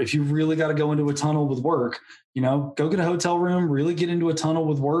you've really got to go into a tunnel with work, go get a hotel room, really get into a tunnel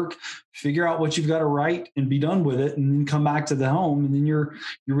with work, figure out what you've got to write and be done with it, and then come back to the home. And then you're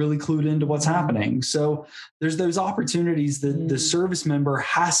really clued into what's happening. So there's those opportunities that the service member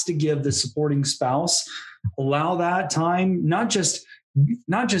has to give the supporting spouse, allow that time, not just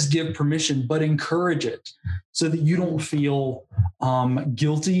give permission, but encourage it. so that you don't feel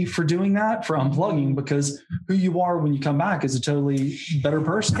guilty for doing that, for unplugging, because who you are when you come back is a totally better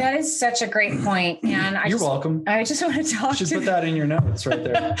person. That is such a great point. And You're welcome. I just want to talk to put that in your notes right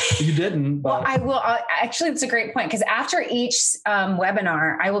there. You didn't. But. Well, I will. Actually, it's a great point, because after each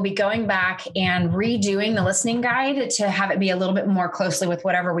webinar, I will be going back and redoing the listening guide to have it be a little bit more closely with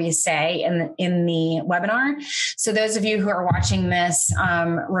whatever we say in the webinar. So those of you who are watching this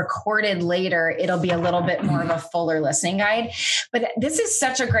recorded later, it'll be a little bit more of a fuller listening guide. But this is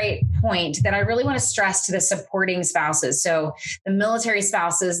such a great point that I really want to stress to the supporting spouses. So the military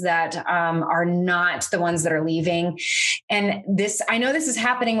spouses that are not the ones that are leaving. And this, I know this is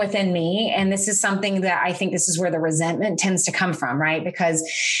happening within me. And this is something that I think this is where the resentment tends to come from, right? Because,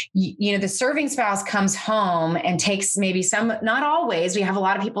 you know, the serving spouse comes home and takes maybe some, not always, we have a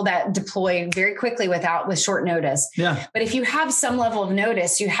lot of people that deploy very quickly with short notice. Yeah. But if you have some level of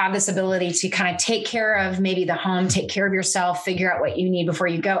notice, you have this ability to kind of take care of maybe the home, take care of yourself, figure out what you need before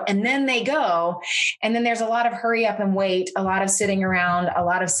you go. And then they go. And then there's a lot of hurry up and wait, a lot of sitting around, a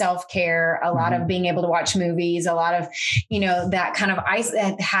lot of self-care, a lot of being able to watch movies, a lot of, you know, that kind of ice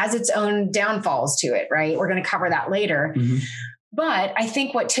that has its own downfalls to it, right? We're going to cover that later. But I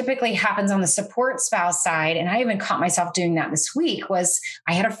think what typically happens on the support spouse side, and I even caught myself doing that this week, was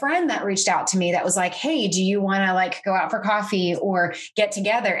I had a friend that reached out to me that was like, hey, do you want to like go out for coffee or get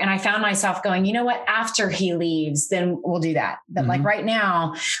together? And I found myself going, you know what, after he leaves, then we'll do that. But like right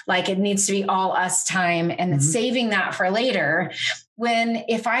now, like it needs to be all us time, and saving that for later. When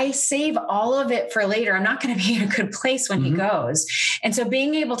if I save all of it for later, I'm not going to be in a good place when he goes. And so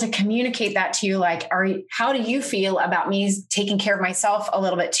being able to communicate that to you, like, how do you feel about me taking care of myself a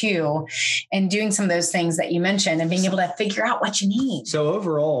little bit too, and doing some of those things that you mentioned and being able to figure out what you need. So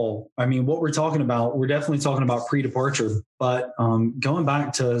overall, I mean, what we're talking about, we're definitely talking about pre-departure, but going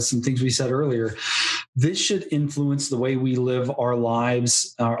back to some things we said earlier, this should influence the way we live our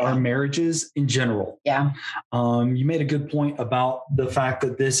lives, our marriages in general. Yeah. You made a good point about the fact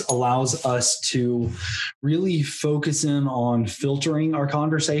that this allows us to really focus in on filtering our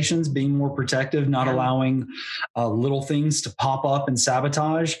conversations, being more protective, not allowing little things to pop up and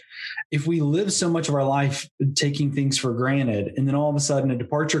sabotage. If we live so much of our life taking things for granted, and then all of a sudden a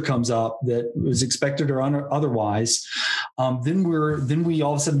departure comes up that was expected or otherwise, then we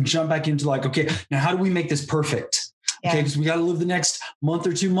all of a sudden jump back into like, okay, now how do we make this perfect? Okay, because we got to live the next month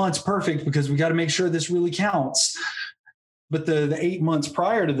or 2 months perfect, because we got to make sure this really counts. But the 8 months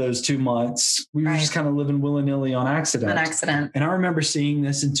prior to those 2 months, we were just kind of living willy-nilly on accident. And I remember seeing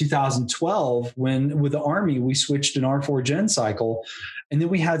this in 2012 when with the Army, we switched an R4 Gen cycle. And then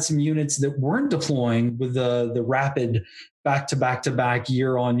we had some units that weren't deploying with the rapid back-to-back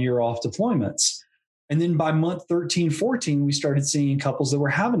year on year off deployments. And then by month 13, 14, we started seeing couples that were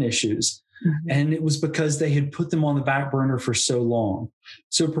having issues. And it was because they had put them on the back burner for so long.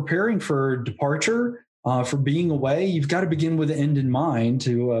 So preparing for departure, for being away, you've got to begin with the end in mind,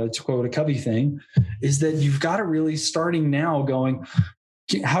 to quote a Covey thing, is that you've got to really starting now going,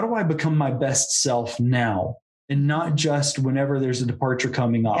 how do I become my best self now? And not just whenever there's a departure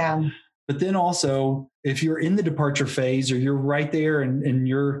coming up. Yeah. But then also, if you're in the departure phase or you're right there and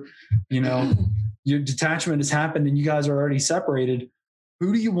you're, you know, your detachment has happened and you guys are already separated,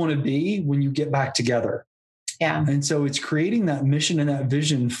 who do you want to be when you get back together? Yeah. And so it's creating that mission and that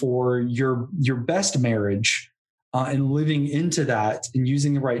vision for your best marriage, and living into that and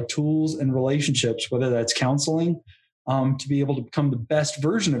using the right tools and relationships, whether that's counseling, to be able to become the best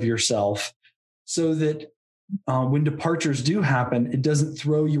version of yourself, so that when departures do happen, it doesn't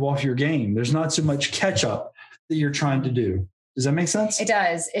throw you off your game. There's not so much catch up that you're trying to do. Does that make sense? It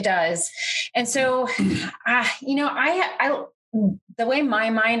does. It does. And so, you know, I the way my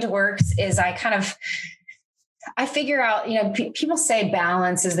mind works is I figure out, you know, people say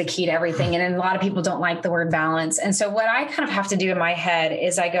balance is the key to everything. And a lot of people don't like the word balance. And so what I kind of have to do in my head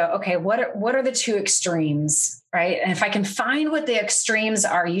is I go, okay, what are the two extremes, right? And if I can find what the extremes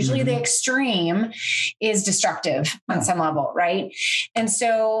are, usually the extreme is destructive on some level, right? And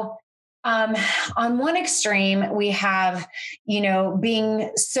so on one extreme, we have, you know,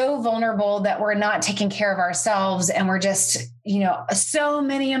 being so vulnerable that we're not taking care of ourselves, and we're just, you know, so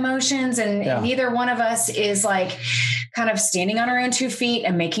many emotions, and neither one of us is like kind of standing on our own 2 feet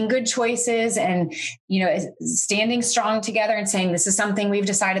and making good choices, and, you know, standing strong together and saying, this is something we've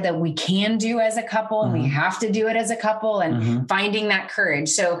decided that we can do as a couple, and we have to do it as a couple, and finding that courage.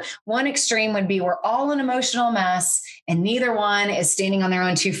 So one extreme would be, we're all an emotional mess and neither one is standing on their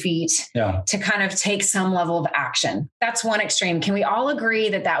own 2 feet to kind of take some level of action. That's one extreme. Can we all agree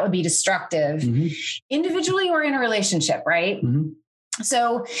that that would be destructive individually or in a relationship, right?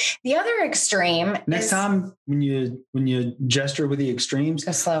 So the other extreme next time when you gesture with the extremes,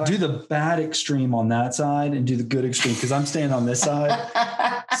 do the bad extreme on that side and do the good extreme, because I'm staying on this side.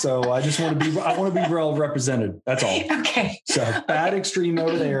 So I want to be well represented. That's all. Okay. So bad extreme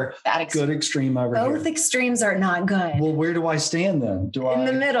over there, good extreme over here. Both extremes are not good. Well, where do I stand then? In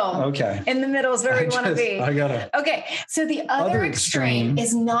the middle. Okay. In the middle is where we want to be. Okay. So the other extreme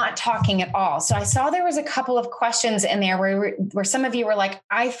is not talking at all. So I saw there was a couple of questions in there where some of you were like,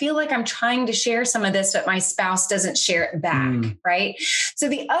 I feel like I'm trying to share some of this, but my spouse doesn't share it back. Right. So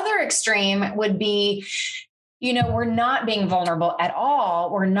the other extreme would be, we're not being vulnerable at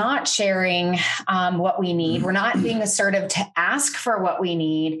all. We're not sharing what we need. We're not being assertive to ask for what we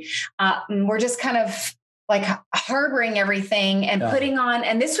need. We're just kind of like harboring everything and putting on,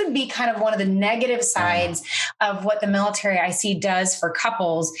 and this would be kind of one of the negative sides of what the military I see does for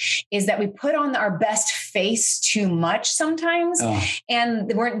couples, is that we put on our best face too much sometimes.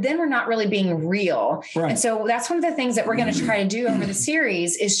 And we're not really being real. Right. And so that's one of the things that we're going to try to do over the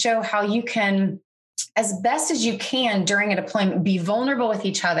series is show how you can, as best as you can during a deployment, be vulnerable with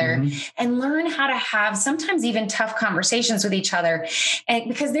each other and learn how to have sometimes even tough conversations with each other. And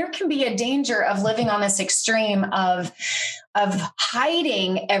because there can be a danger of living on this extreme of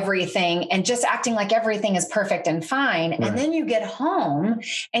hiding everything and just acting like everything is perfect and fine. Right. And then you get home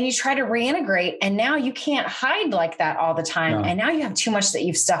and you try to reintegrate, and now you can't hide like that all the time. No. And now you have too much that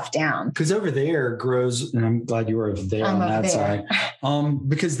you've stuffed down. Because over there grows, and I'm glad you were over there on that side,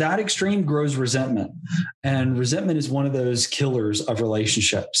 because that extreme grows resentment. And resentment is one of those killers of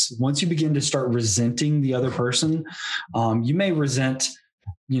relationships. Once you begin to start resenting the other person, you may resent,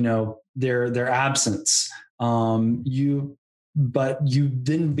 their absence. But you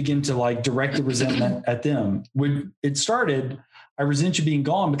then begin to like direct the resentment at them. When it started, I resent you being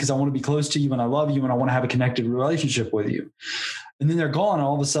gone because I want to be close to you and I love you and I want to have a connected relationship with you. And then they're gone.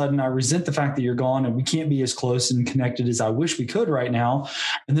 All of a sudden I resent the fact that you're gone and we can't be as close and connected as I wish we could right now.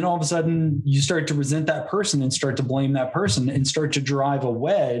 And then all of a sudden you start to resent that person and start to blame that person and start to drive a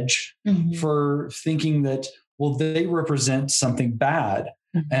wedge for thinking that, well, they represent something bad.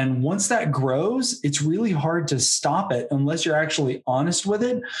 And once that grows, it's really hard to stop it unless you're actually honest with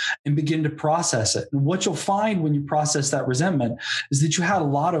it and begin to process it. And what you'll find when you process that resentment is that you had a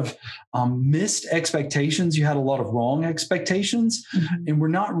lot of missed expectations. You had a lot of wrong expectations, and we're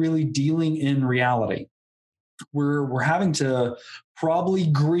not really dealing in reality. We're having to probably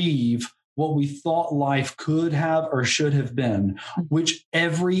grieve what we thought life could have or should have been, which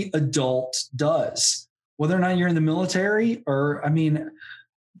every adult does. Whether or not you're in the military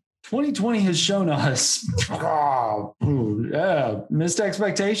 2020 has shown us missed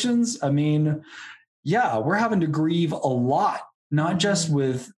expectations. We're having to grieve a lot, not just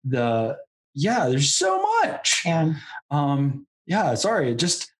with there's so much. Sorry.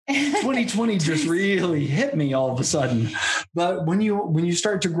 2020 just really hit me all of a sudden. But when you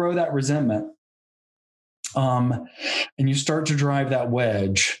start to grow that resentment, and you start to drive that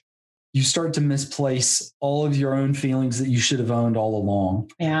wedge, you start to misplace all of your own feelings that you should have owned all along.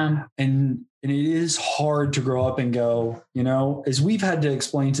 Yeah. And it is hard to grow up and go, as we've had to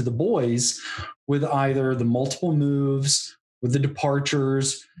explain to the boys with either the multiple moves, with the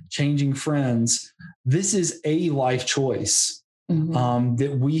departures, changing friends, this is a life choice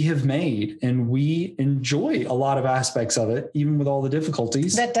that we have made, and we enjoy a lot of aspects of it, even with all the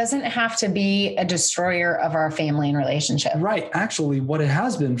difficulties. That doesn't have to be a destroyer of our family and relationship. Right. Actually, what it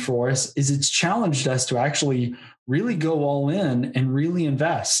has been for us is it's challenged us to actually really go all in and really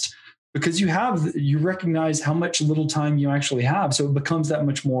invest, because you recognize how much little time you actually have. So it becomes that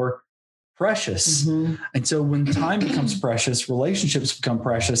much more precious. And so when time becomes precious, relationships become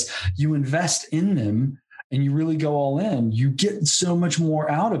precious, you invest in them and you really go all in, you get so much more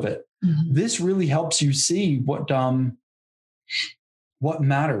out of it. This really helps you see what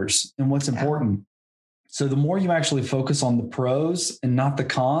matters and what's important. So the more you actually focus on the pros and not the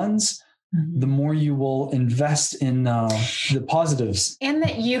cons, the more you will invest in the positives. And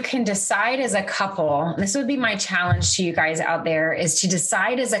that you can decide as a couple, this would be my challenge to you guys out there, is to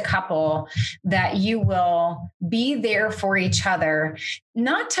decide as a couple that you will be there for each other,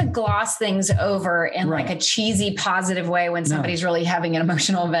 not to gloss things over in like a cheesy positive way when somebody's really having an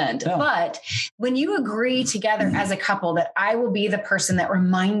emotional event. But when you agree together as a couple that I will be the person that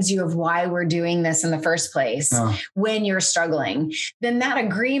reminds you of why we're doing this in the first place when you're struggling, then that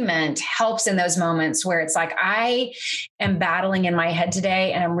agreement helps in those moments where it's like, I am battling in my head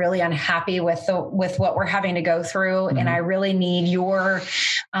today and I'm really unhappy with what we're having to go through. And I really need your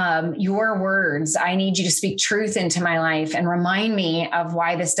words. I need you to speak truth into my life and remind me of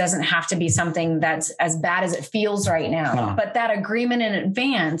why this doesn't have to be something that's as bad as it feels right now. But that agreement in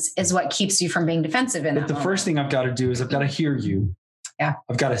advance is what keeps you from being defensive in that moment. First thing I've got to do is I've got to hear you. Yeah.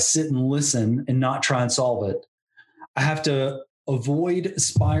 I've got to sit and listen and not try and solve it. I have to avoid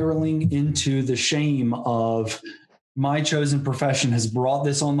spiraling into the shame of my chosen profession has brought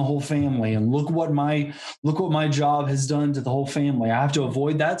this on the whole family. And look what my job has done to the whole family. I have to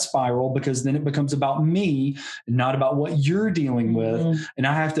avoid that spiral because then it becomes about me and not about what you're dealing with. And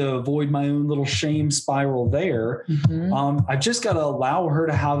I have to avoid my own little shame spiral there. I've just got to allow her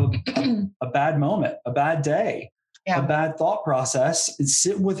to have a bad moment, a bad day, a bad thought process, and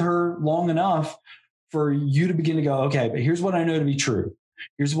sit with her long enough for you to begin to go, okay, but here's what I know to be true.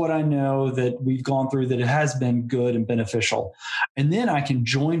 Here's what I know that we've gone through, that it has been good and beneficial. And then I can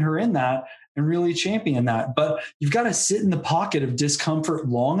join her in that and really champion that. But you've got to sit in the pocket of discomfort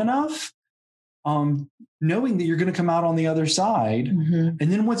long enough, knowing that you're going to come out on the other side. And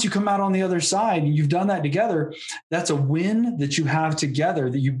then once you come out on the other side, and you've done that together, that's a win that you have together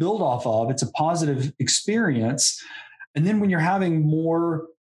that you build off of. It's a positive experience. And then when you're having more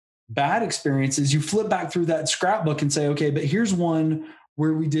bad experiences, you flip back through that scrapbook and say, okay, but here's one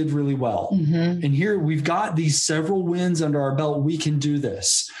where we did really well. And here we've got these several wins under our belt. We can do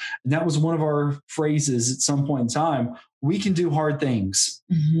this. And that was one of our phrases at some point in time. We can do hard things.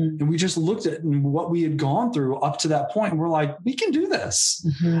 And we just looked at what we had gone through up to that point. And we're like, we can do this.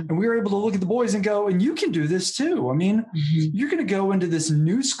 And we were able to look at the boys and go, and you can do this too. I mean, you're going to go into this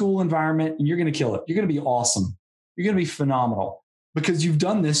new school environment and you're going to kill it. You're going to be awesome. You're going to be phenomenal. Because you've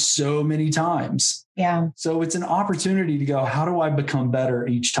done this so many times. Yeah. So it's an opportunity to go, how do I become better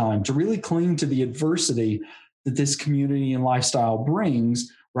each time? To really cling to the adversity that this community and lifestyle brings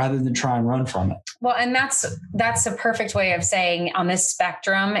rather than try and run from it. Well, and that's a perfect way of saying on this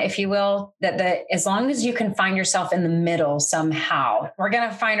spectrum, if you will, that as long as you can find yourself in the middle somehow, we're going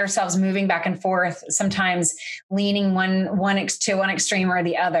to find ourselves moving back and forth, sometimes leaning one extreme or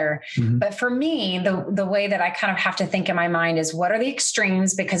the other. But for me, the way that I kind of have to think in my mind is, what are the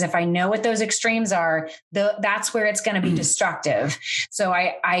extremes? Because if I know what those extremes are, that's where it's going to be destructive. So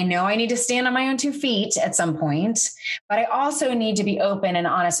I know I need to stand on my own 2 feet at some point, but I also need to be open and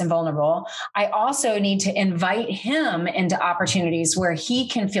honest and vulnerable. I also need to invite him into opportunities where he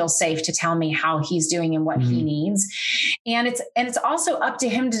can feel safe to tell me how he's doing and what he needs. And it's also up to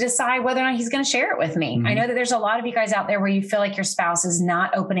him to decide whether or not he's going to share it with me. I know that there's a lot of you guys out there where you feel like your spouse is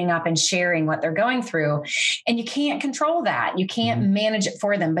not opening up and sharing what they're going through, and you can't control that. You can't manage it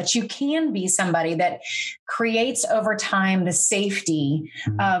for them, but you can be somebody that creates over time the safety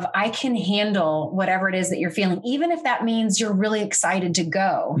of, I can handle whatever it is that you're feeling, even if that means you're really excited to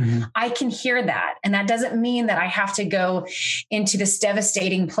go. I can hear that. And that doesn't mean that I have to go into this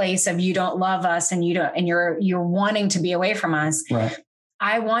devastating place of, you don't love us and you're wanting to be away from us. Right.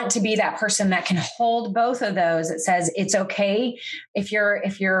 I want to be that person that can hold both of those. It says it's okay if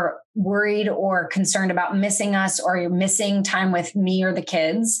you're worried or concerned about missing us, or you're missing time with me or the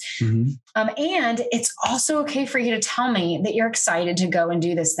kids. And it's also okay for you to tell me that you're excited to go and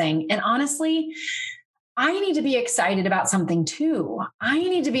do this thing. And honestly, I need to be excited about something too. I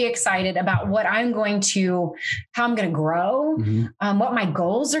need to be excited about how I'm going to grow, what my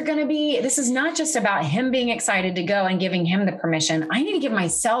goals are going to be. This is not just about him being excited to go and giving him the permission. I need to give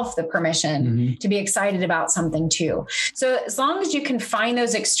myself the permission to be excited about something too. So as long as you can find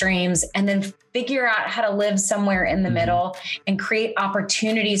those extremes and then figure out how to live somewhere in the middle and create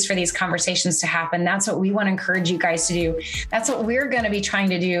opportunities for these conversations to happen, that's what we want to encourage you guys to do. That's what we're going to be trying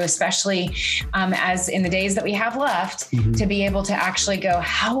to do, especially as in the days that we have left, to be able to actually go,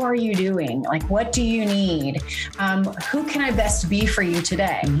 how are you doing? Like, what do you need? Who can I best be for you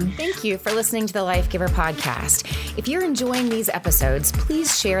today? Thank you for listening to the Life Giver podcast. If you're enjoying these episodes,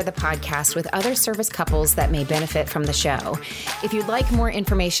 please share the podcast with other service couples that may benefit from the show. If you'd like more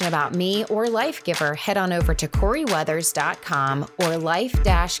information about me or Life Giver, head on over to CoreyWeathers.com or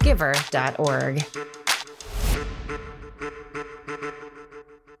life-giver.org.